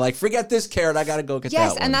another one. You're like, forget this carrot. I got to go get that one.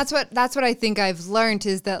 Yes, and that's what I think I've learned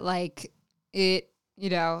is that I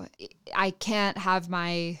can't have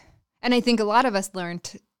and I think a lot of us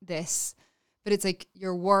learned this, but it's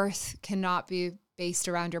your worth cannot be based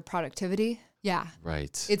around your productivity. Yeah.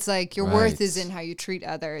 Right. It's like your Right. worth is in how you treat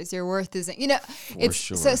others. Your worth isn't, it's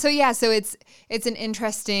sure. so yeah. So it's an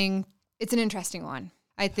interesting one.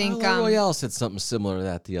 I think, Paolo Royale said something similar to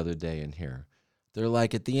that the other day in here. They're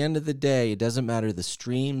like, at the end of the day, it doesn't matter the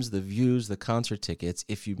streams, the views, the concert tickets.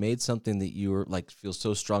 If you made something that you were like feel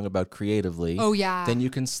so strong about creatively, oh yeah, then you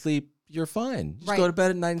can sleep. You're fine. Just Right. go to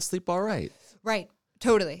bed at night and sleep all right. right.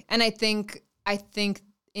 Totally. And I think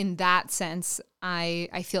in that sense,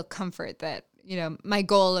 I feel comfort that, my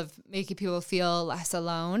goal of making people feel less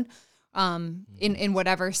alone, in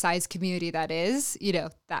whatever size community that is,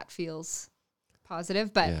 that feels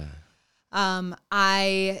positive. But Yeah.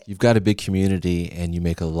 You've got a big community and you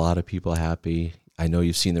make a lot of people happy. I know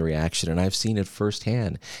you've seen the reaction, and I've seen it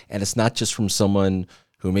firsthand. And it's not just from someone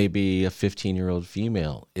who may be a 15-year-old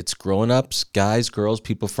female. It's grown-ups, guys, girls,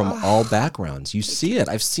 people from all backgrounds. You see it.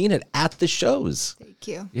 I've seen it at the shows. Thank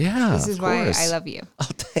you. Yeah, This is of why course. I love you. Oh,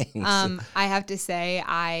 thanks. I have to say,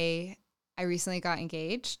 I recently got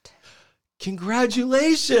engaged.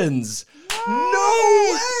 Congratulations.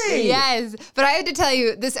 No way. Yes, but I have to tell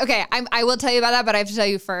you this. Okay, I will tell you about that, but I have to tell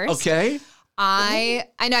you first. Okay. I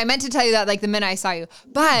know I meant to tell you that like the minute I saw you,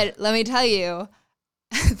 but let me tell you,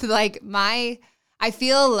 I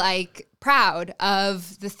feel like proud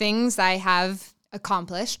of the things I have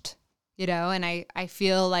accomplished, and I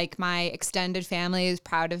feel like my extended family is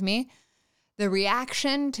proud of me. The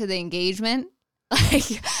reaction to the engagement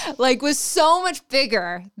was so much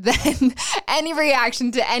bigger than any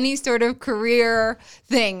reaction to any sort of career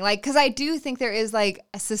thing. Because I do think there is like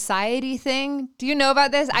a society thing. Do you know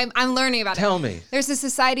about this? I'm learning about it. Tell me. There's a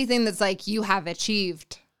society thing that's like, you have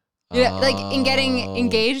achieved. Like in getting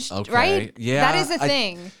engaged, okay. right? Yeah, That is a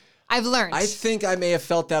thing. I've learned. I think I may have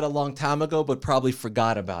felt that a long time ago, but probably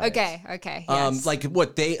forgot about it. Okay. Yes. Like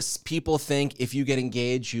what people think, if you get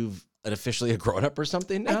engaged, you've officially a grown-up or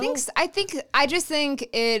something now? I just think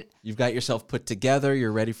it. You've got yourself put together.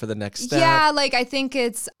 You're ready for the next step. Yeah, I think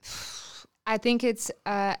it's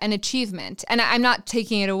an achievement, and I'm not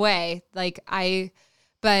taking it away.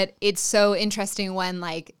 But it's so interesting when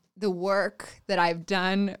the work that I've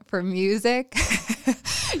done for music,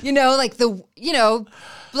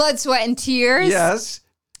 blood, sweat, and tears. Yes.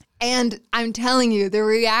 And I'm telling you, the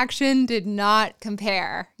reaction did not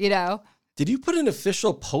compare, Did you put an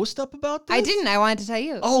official post up about this? I didn't. I wanted to tell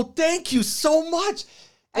you. Oh, thank you so much.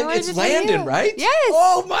 And wanted it's to tell Landon, you. right? Yes.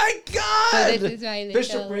 Oh my God. So this is my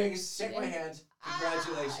Bishop little- Briggs, shake my hand.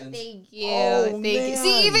 Congratulations. Thank you. Oh, Thank you. man.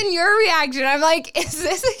 See, even your reaction, I'm like, is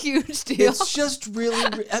this a huge deal? It's just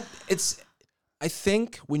really, I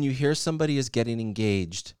think when you hear somebody is getting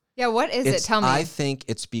engaged, Yeah, what is it? Tell me. I think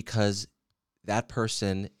it's because that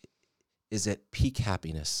person is at peak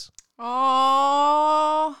happiness.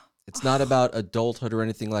 Oh. It's not about adulthood or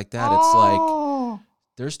anything like that. It's like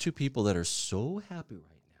there's two people that are so happy right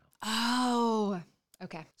now. Oh.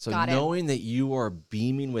 Okay. So Got it. knowing that you are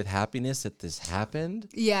beaming with happiness that this happened,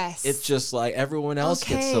 Yes. it's just like everyone else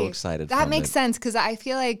gets so excited. That from makes it. sense because I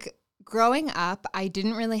feel like growing up, I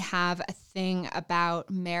didn't really have a thing about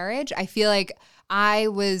marriage. I feel like I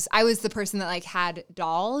was the person that had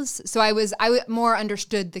dolls. So I more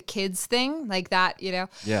understood the kids thing like that,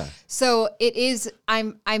 Yeah. So it is,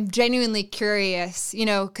 I'm genuinely curious,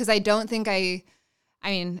 because I don't think I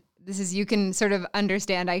mean, you can sort of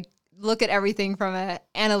understand, I look at everything from an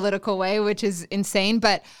analytical way, which is insane,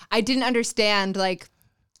 but I didn't understand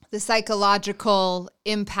the psychological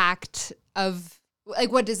impact of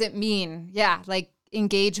what does it mean? Yeah.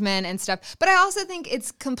 Engagement and stuff. But I also think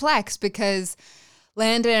it's complex because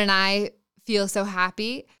Landon and I feel so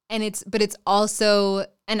happy but it's also,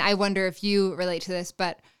 and I wonder if you relate to this,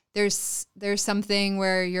 but there's something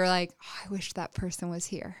where you're like, oh, I wish that person was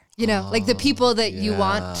here. The people that you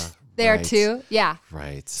want there right. too. Yeah.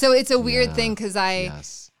 Right. So it's a weird thing because I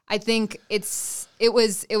think it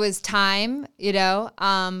was time,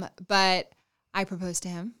 but I proposed to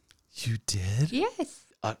him. You did? Yes.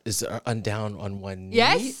 Is down on one knee?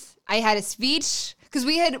 Yes. I had a speech because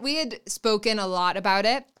we had spoken a lot about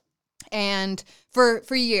it and for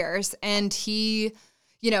years, and he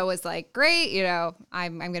was like, great,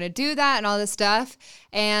 I'm going to do that and all this stuff.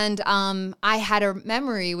 And I had a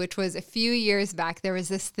memory, which was a few years back, there was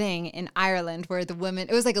this thing in Ireland where the women,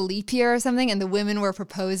 it was like a leap year or something, and the women were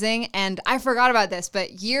proposing. And I forgot about this,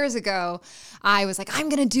 but years ago, I was like, I'm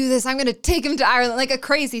going to do this. I'm going to take him to Ireland, like a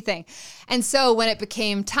crazy thing. And so when it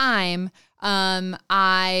became time,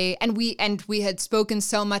 We had spoken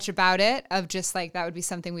so much about it, of just like that would be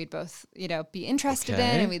something we'd both, be interested in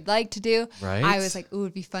and we'd like to do. Right. I was like, it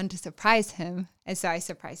would be fun to surprise him. And so I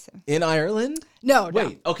surprised him. In Ireland? No.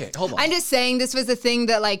 Wait, okay, hold on. I'm just saying this was a thing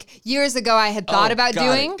that like years ago I had thought about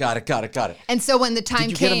doing. Got it. And so when the time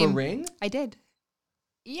Did you came. get him a ring? I did.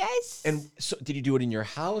 Yes. And so did you do it in your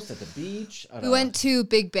house, at the beach? We went to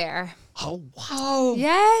Big Bear. Oh, wow.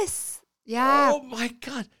 Yes. Yeah. Oh, my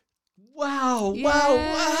God. Wow.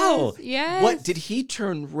 Wow. Yes. What, did he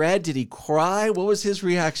turn red? Did he cry? What was his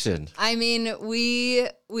reaction? I mean, we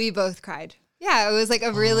both cried. Yeah, it was like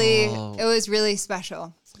it was really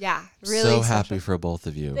special. Yeah, really so special. happy for both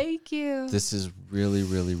of you. Thank you. This is really,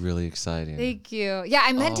 really, really exciting. Thank you. Yeah,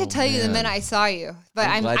 I meant to tell you the minute I saw you, but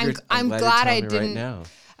I'm glad I didn't. Right now.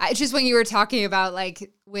 It's just when you were talking about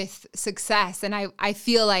like with success, and I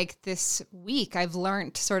feel like this week I've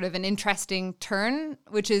learned sort of an interesting turn,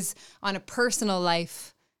 which is on a personal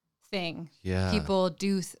life thing. Yeah. People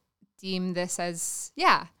do deem this as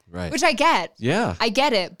Right. which I get. Yeah. I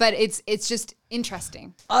get it, but it's just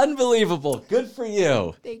interesting. Unbelievable. Good for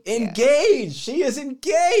you. Thank you. Engaged. She is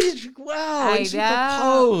engaged. Wow. And she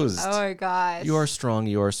proposed. Oh my gosh. You are strong.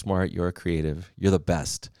 You are smart. You are creative. You're the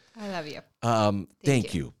best. I love you.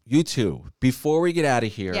 Thank you. You too. Before we get out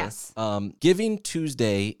of here, Yes. Giving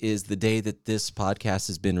Tuesday is the day that this podcast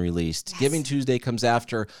has been released. Yes. Giving Tuesday comes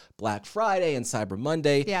after Black Friday and Cyber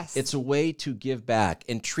Monday. Yes. It's a way to give back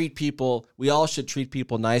and treat people. We all should treat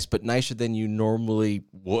people nice, but nicer than you normally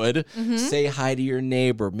would. Mm-hmm. Say hi to your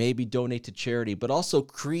neighbor, maybe donate to charity, but also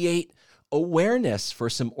create awareness for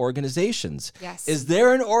some organizations. Yes. Is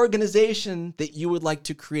there an organization that you would like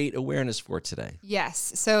to create awareness for today?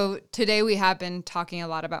 Yes. So today we have been talking a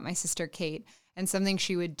lot about my sister Kate, and something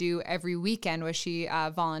she would do every weekend was she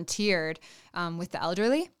volunteered with the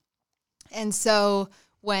elderly. And so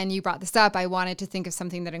when you brought this up, I wanted to think of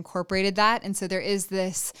something that incorporated that. And so there is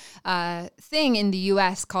this thing in the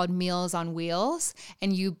US called Meals on Wheels,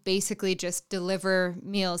 and you basically just deliver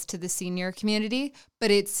meals to the senior community.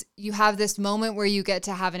 But you have this moment where you get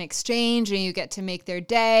to have an exchange and you get to make their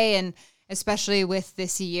day. And especially with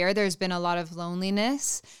this year, there's been a lot of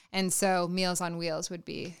loneliness. And so Meals on Wheels would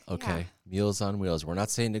be. Okay. Yeah. Meals on Wheels. We're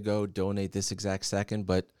not saying to go donate this exact second,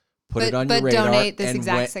 but put it on your radar. But donate this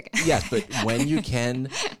exact second. Yes, but when you can,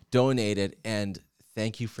 donate it. And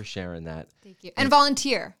thank you for sharing that. Thank you. And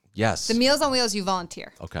volunteer. Yes. The Meals on Wheels, you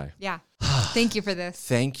volunteer. Okay. Yeah. Thank you for this.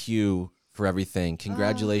 Thank you for everything.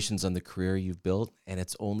 Congratulations on the career you've built. And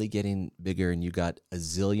it's only getting bigger. And you got a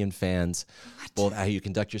zillion fans, both how you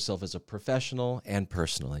conduct yourself as a professional and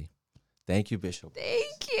personally. Thank you, Bishop.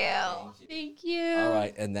 Thank you. Thank you. All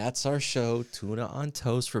right, and that's our show, Tuna on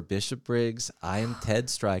Toast for Bishop Briggs. I am Ted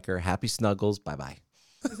Stryker. Happy Snuggles. Bye-bye.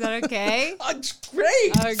 Is that okay? That's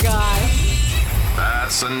great. Oh, gosh.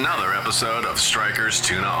 That's another episode of Stryker's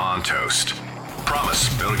Tuna on Toast.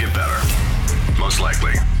 Promise, it'll get better. Most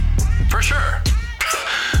likely. For sure.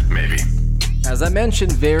 Maybe. As I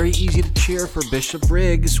mentioned, very easy to cheer for Bishop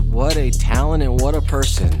Briggs. What a talent and what a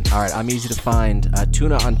person. All right, I'm easy to find.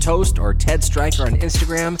 Tuna on Toast or Ted Stryker on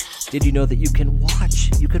Instagram. Did you know that you can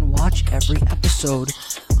watch every episode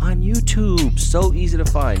on YouTube? So easy to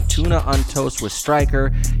find. Tuna on Toast with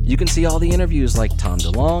Stryker. You can see all the interviews like Tom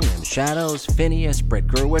DeLonge, M. Shadows, Phineas, Brett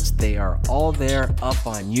Gurwitz. They are all there up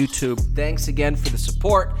on YouTube. Thanks again for the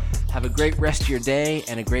support. Have a great rest of your day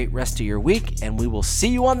and a great rest of your week, and we will see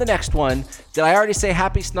you on the next one. Did I already say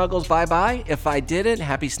happy snuggles bye-bye? If I didn't,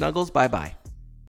 happy snuggles bye-bye.